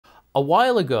A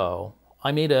while ago,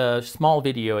 I made a small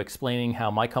video explaining how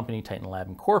my company, Titan Lab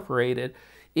Incorporated,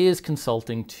 is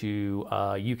consulting to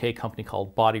a UK company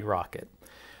called BodyRocket.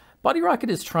 BodyRocket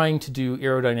is trying to do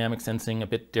aerodynamic sensing a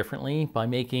bit differently by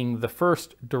making the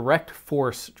first direct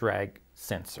force drag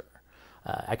sensor.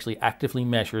 Actually actively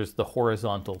measures the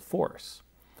horizontal force.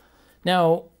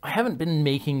 Now, I haven't been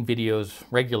making videos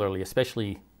regularly,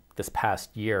 especially this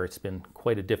past year. It's been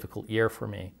quite a difficult year for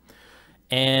me.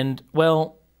 And,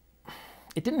 well,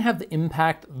 it didn't have the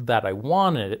impact that I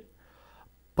wanted,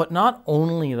 but not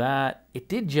only that, it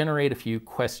did generate a few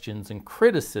questions and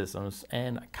criticisms,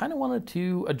 and I kind of wanted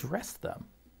to address them.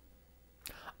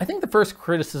 I think the first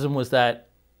criticism was that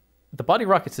the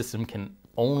BodyRocket system can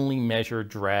only measure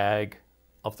drag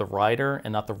of the rider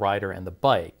and not the rider and the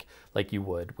bike, like you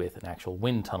would with an actual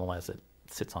wind tunnel as it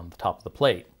sits on the top of the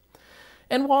plate.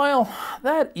 And while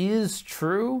that is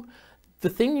true, the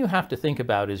thing you have to think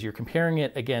about is you're comparing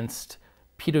it against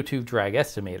Pitot tube drag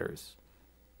estimators,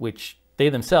 which they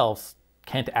themselves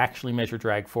can't actually measure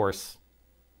drag force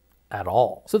at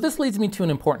all. So this leads me to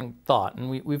an important thought, and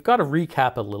we've got to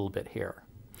recap a little bit here.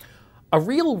 A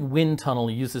real wind tunnel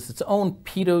uses its own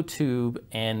Pitot tube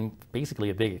and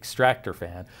basically a big extractor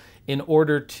fan in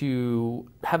order to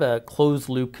have a closed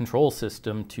loop control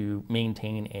system to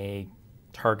maintain a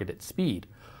targeted speed.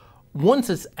 Once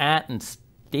it's at and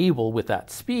stable with that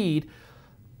speed,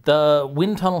 the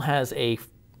wind tunnel has a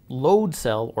load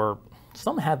cell, or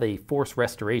some have a force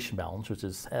restoration balance, which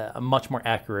is a much more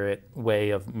accurate way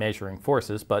of measuring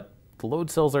forces, but the load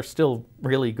cells are still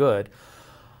really good.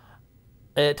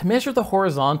 To measure the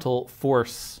horizontal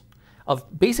force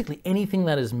of basically anything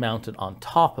that is mounted on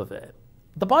top of it.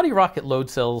 The BodyRocket load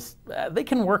cells, they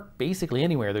can work basically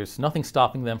anywhere. There's nothing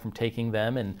stopping them from taking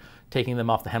them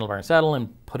off the handlebar and saddle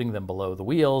and putting them below the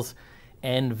wheels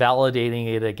and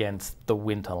validating it against the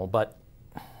wind tunnel. But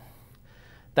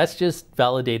that's just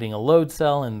validating a load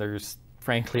cell, and there's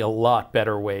frankly a lot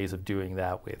better ways of doing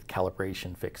that with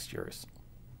calibration fixtures.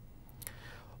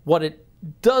 What it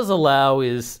does allow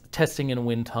is testing in a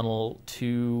wind tunnel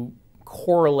to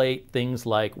correlate things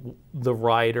like the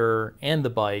rider and the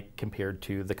bike compared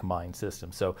to the combined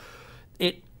system. So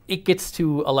it gets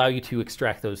to allow you to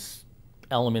extract those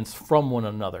elements from one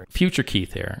another. Future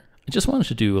Keith here. I just wanted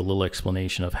to do a little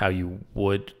explanation of how you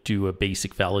would do a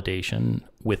basic validation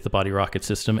with the BodyRocket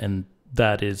system, and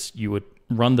that is you would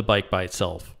run the bike by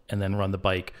itself and then run the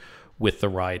bike with the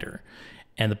rider.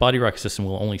 And the BodyRocket system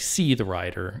will only see the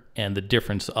rider, and the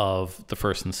difference of the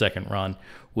first and second run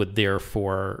would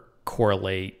therefore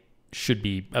correlate, should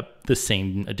be the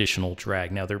same additional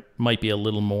drag. Now, there might be a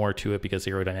little more to it because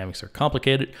aerodynamics are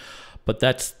complicated, but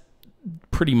that's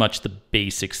pretty much the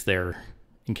basics there,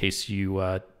 in case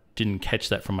you didn't catch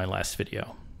that from my last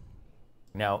video.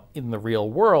 Now, in the real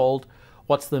world,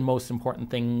 what's the most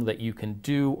important thing that you can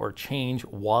do or change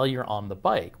while you're on the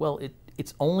bike? Well,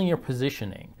 it's only your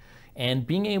positioning. And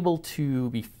being able to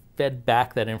be fed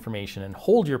back that information and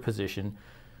hold your position,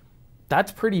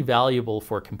 that's pretty valuable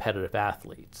for competitive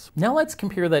athletes. Now let's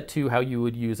compare that to how you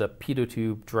would use a Pitot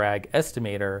tube drag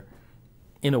estimator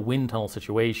in a wind tunnel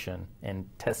situation and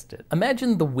test it.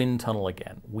 Imagine the wind tunnel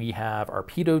again. We have our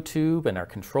Pitot tube and our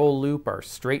control loop, our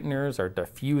straighteners, our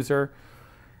diffuser,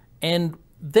 and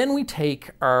then we take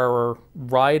our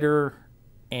rider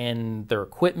and their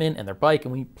equipment and their bike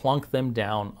and we plunk them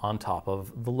down on top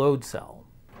of the load cell.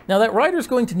 Now that rider is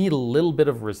going to need a little bit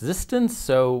of resistance,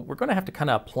 so we're going to have to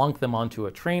kind of plunk them onto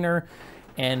a trainer,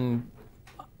 and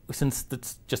since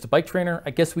it's just a bike trainer,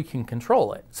 I guess we can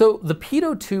control it. So the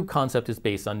Pitot tube concept is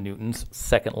based on Newton's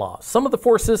second law. Sum of the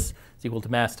forces is equal to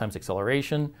mass times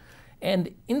acceleration,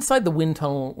 and inside the wind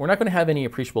tunnel, we're not going to have any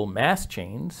appreciable mass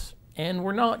change, and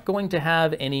we're not going to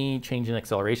have any change in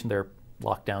acceleration. They're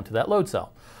locked down to that load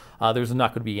cell. There's not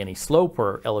going to be any slope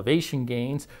or elevation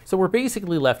gains, so we're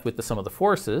basically left with the sum of the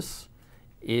forces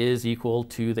is equal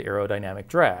to the aerodynamic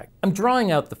drag. I'm drawing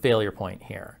out the failure point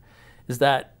here, is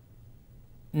that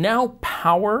now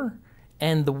power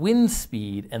and the wind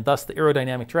speed, and thus the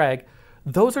aerodynamic drag,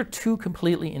 those are two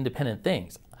completely independent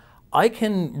things. I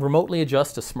can remotely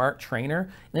adjust a smart trainer,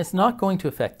 and it's not going to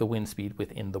affect the wind speed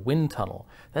within the wind tunnel.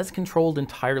 That's controlled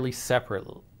entirely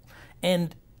separately.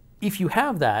 And if you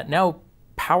have that, now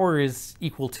power is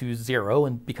equal to 0,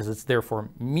 and because it's therefore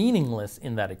meaningless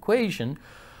in that equation,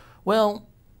 well,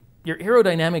 your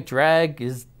aerodynamic drag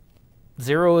is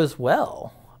 0 as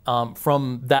well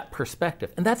from that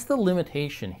perspective. And that's the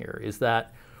limitation here, is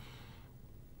that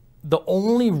the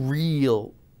only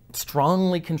real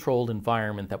strongly controlled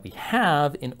environment that we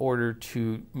have in order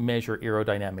to measure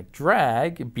aerodynamic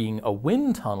drag, being a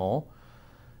wind tunnel,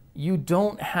 you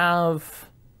don't have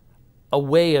a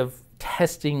way of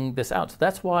testing this out. So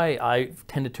that's why I've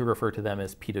tended to refer to them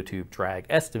as pitot tube drag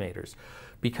estimators,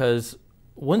 because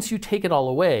once you take it all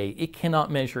away, it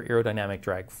cannot measure aerodynamic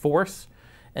drag force.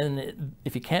 And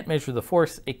if it can't measure the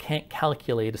force, it can't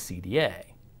calculate a CDA.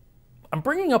 I'm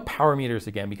bringing up power meters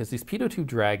again because these pitot tube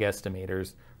drag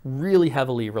estimators really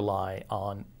heavily rely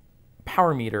on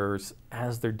power meters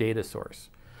as their data source.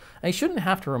 I shouldn't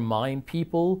have to remind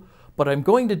people, but I'm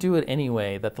going to do it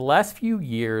anyway, that the last few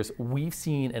years we've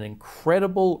seen an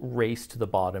incredible race to the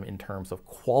bottom in terms of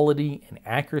quality and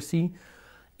accuracy,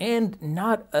 and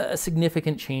not a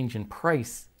significant change in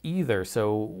price either.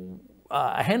 So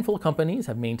a handful of companies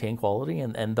have maintained quality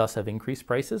and thus have increased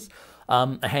prices.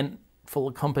 A handful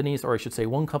of companies, or I should say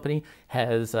one company,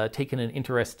 has taken an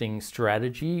interesting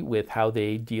strategy with how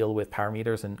they deal with power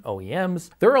meters and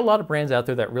OEMs. There are a lot of brands out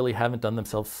there that really haven't done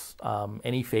themselves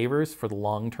any favors for the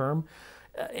long term.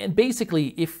 And basically,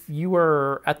 if you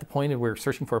are at the point of where you're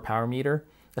searching for a power meter,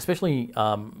 especially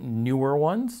newer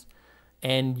ones,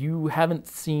 and you haven't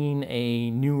seen a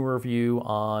new review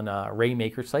on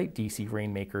Rainmaker's site,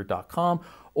 dcrainmaker.com,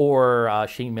 or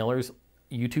Shane Miller's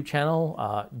YouTube channel,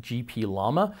 GP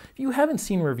Llama, if you haven't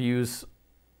seen reviews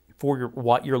for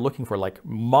what you're looking for, like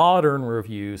modern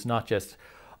reviews, not just,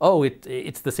 oh,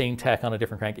 it's the same tech on a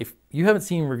different crank. If you haven't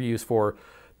seen reviews for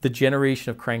the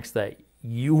generation of cranks that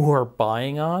you are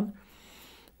buying on,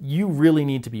 you really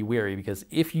need to be wary, because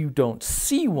if you don't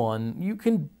see one, you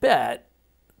can bet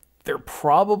they're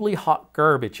probably hot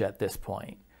garbage at this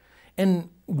point. And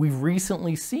we've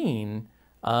recently seen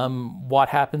what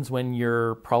happens when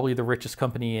you're probably the richest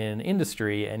company in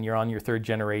industry and you're on your third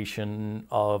generation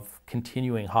of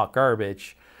continuing hot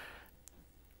garbage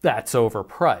that's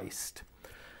overpriced.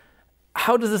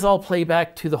 How does this all play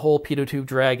back to the whole pitot tube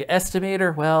drag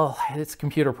estimator? Well, it's a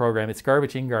computer program. It's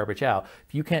garbage in, garbage out.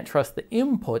 If you can't trust the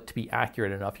input to be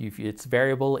accurate enough, if it's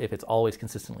variable, if it's always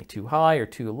consistently too high or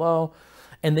too low,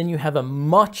 and then you have a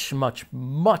much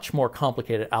more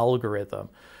complicated algorithm.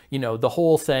 You know, the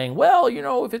whole saying, well, you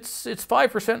know, if it's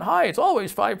 5% high, it's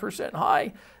always 5%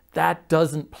 high. That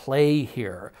doesn't play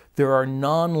here. There are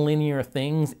nonlinear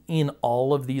things in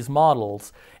all of these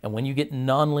models. And when you get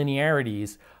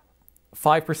nonlinearities,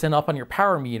 5% up on your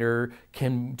power meter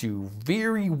can do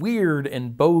very weird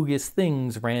and bogus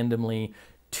things randomly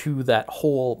to that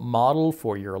whole model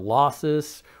for your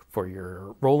losses, for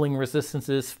your rolling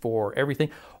resistances, for everything.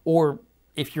 Or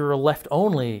if you're a left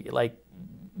only, like,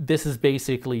 this is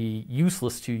basically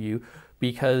useless to you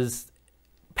because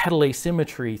pedal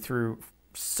asymmetry through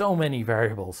so many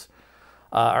variables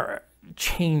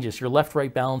changes. Your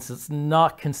left-right balance is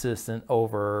not consistent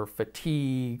over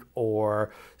fatigue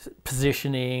or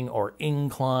positioning or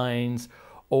inclines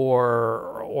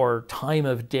or time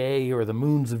of day or the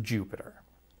moons of Jupiter.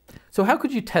 So how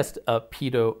could you test a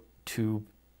pitot tube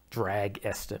drag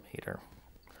estimator?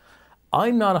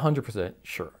 I'm not 100%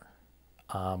 sure.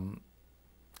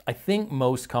 I think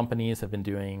most companies have been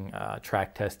doing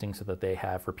track testing so that they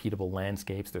have repeatable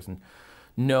landscapes. There's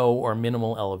no or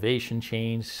minimal elevation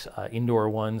change. Indoor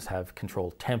ones have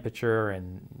controlled temperature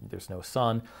and there's no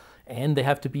sun. And they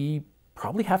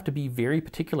probably have to be very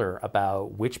particular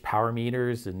about which power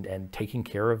meters and taking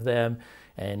care of them.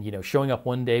 And, you know, showing up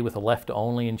one day with a left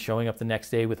only and showing up the next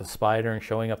day with a spider and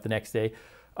showing up the next day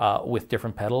with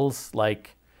different pedals.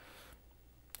 Like,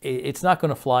 it's not going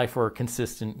to fly for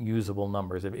consistent usable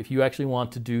numbers. If you actually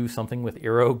want to do something with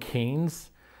aero gains,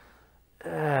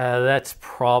 that's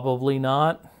probably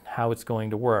not how it's going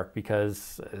to work,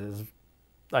 because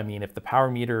I mean, if the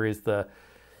power meter is the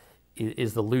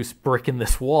loose brick in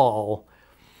this wall,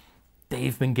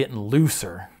 they've been getting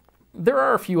looser. There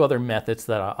are a few other methods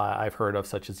that I've heard of,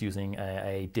 such as using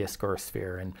a disc or a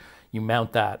sphere, and you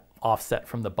mount that offset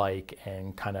from the bike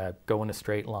and kind of go in a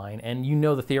straight line, and you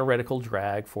know the theoretical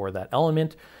drag for that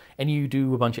element, and you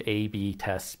do a bunch of A/B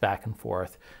tests back and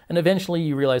forth, and eventually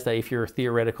you realize that if your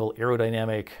theoretical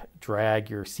aerodynamic drag,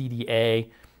 your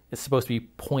CDA, is supposed to be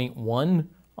 0.1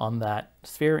 on that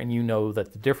sphere, and you know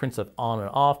that the difference of on and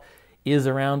off is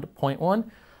around 0.1,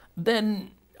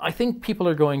 then I think people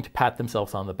are going to pat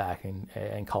themselves on the back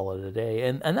and call it a day,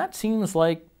 and that seems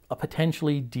like a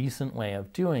potentially decent way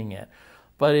of doing it.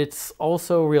 But it's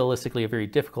also realistically a very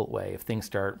difficult way if things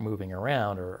start moving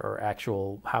around, or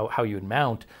actual how you would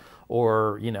mount,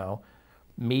 or, you know,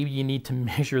 maybe you need to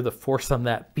measure the force on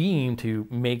that beam to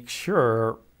make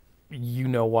sure you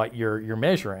know what you're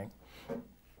measuring.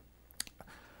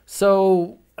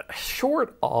 So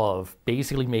short of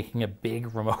basically making a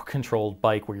big remote controlled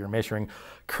bike where you're measuring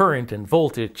current and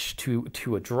voltage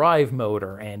to a drive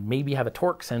motor and maybe have a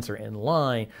torque sensor in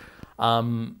line,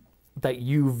 that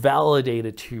you validate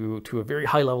it to a very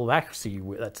high level of accuracy,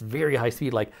 that's very high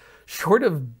speed, like short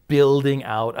of building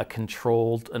out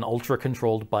an ultra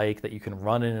controlled bike that you can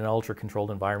run in an ultra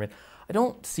controlled environment, I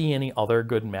don't see any other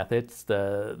good methods.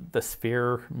 The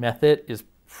sphere method is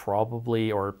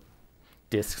probably, or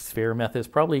disc sphere method is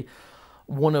probably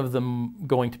one of them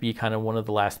going to be kind of one of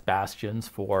the last bastions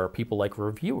for people like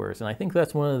reviewers. And I think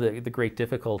that's one of the great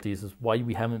difficulties, is why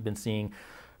we haven't been seeing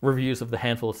reviews of the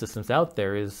handful of systems out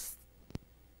there, is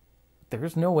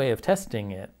there's no way of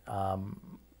testing it. The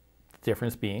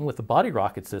difference being, with the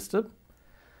BodyRocket system,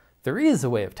 there is a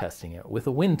way of testing it with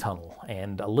a wind tunnel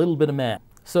and a little bit of math.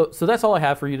 So that's all I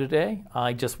have for you today.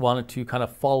 I just wanted to kind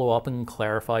of follow up and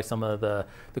clarify some of the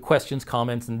questions,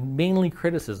 comments, and mainly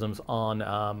criticisms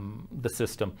on the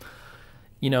system.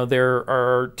 You know, there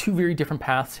are two very different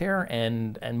paths here,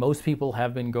 and most people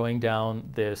have been going down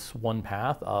this one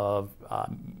path of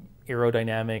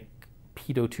aerodynamic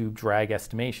pitot tube drag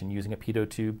estimation, using a pitot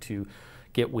tube to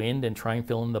get wind and try and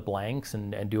fill in the blanks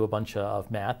and do a bunch of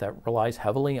math that relies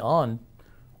heavily on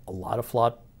a lot of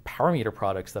flawed powermeter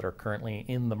products that are currently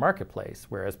in the marketplace,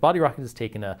 whereas BodyRocket has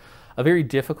taken a very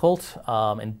difficult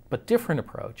but different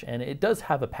approach, and it does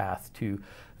have a path to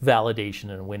validation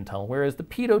in a wind tunnel, whereas the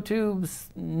pitot tubes,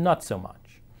 not so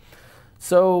much.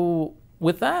 So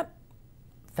with that,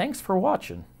 thanks for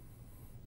watching.